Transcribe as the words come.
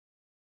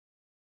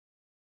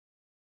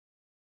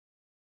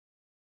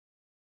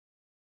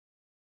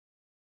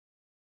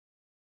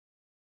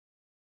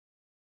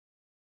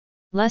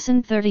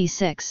Lesson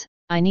 36,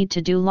 I need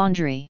to do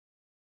laundry.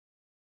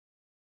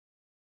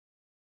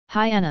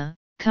 Hi Anna,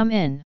 come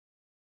in.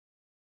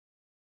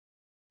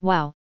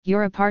 Wow,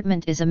 your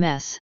apartment is a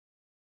mess.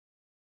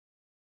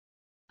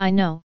 I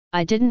know,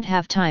 I didn't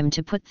have time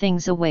to put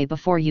things away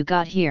before you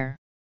got here.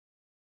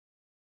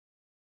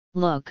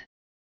 Look.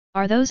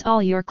 Are those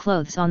all your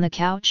clothes on the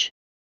couch?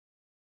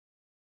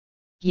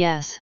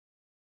 Yes.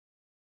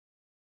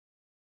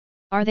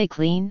 Are they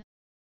clean?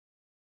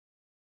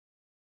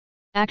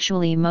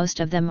 Actually, most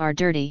of them are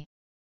dirty.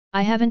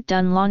 I haven't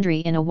done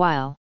laundry in a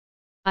while.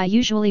 I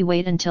usually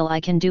wait until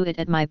I can do it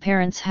at my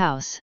parents'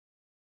 house.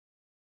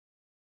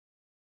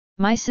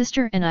 My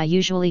sister and I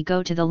usually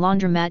go to the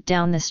laundromat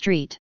down the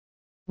street.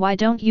 Why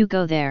don't you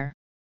go there?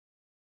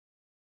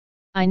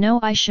 I know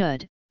I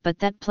should, but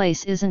that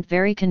place isn't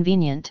very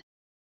convenient.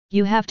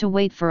 You have to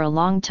wait for a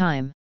long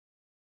time.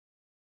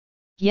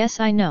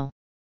 Yes, I know.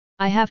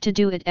 I have to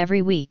do it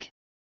every week.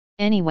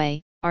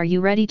 Anyway, are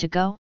you ready to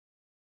go?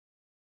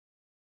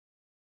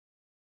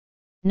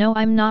 No,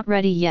 I'm not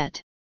ready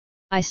yet.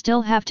 I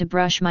still have to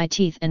brush my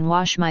teeth and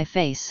wash my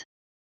face.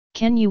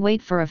 Can you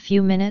wait for a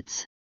few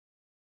minutes?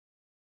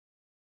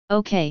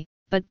 Okay,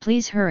 but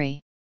please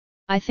hurry.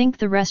 I think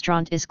the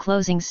restaurant is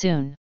closing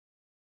soon.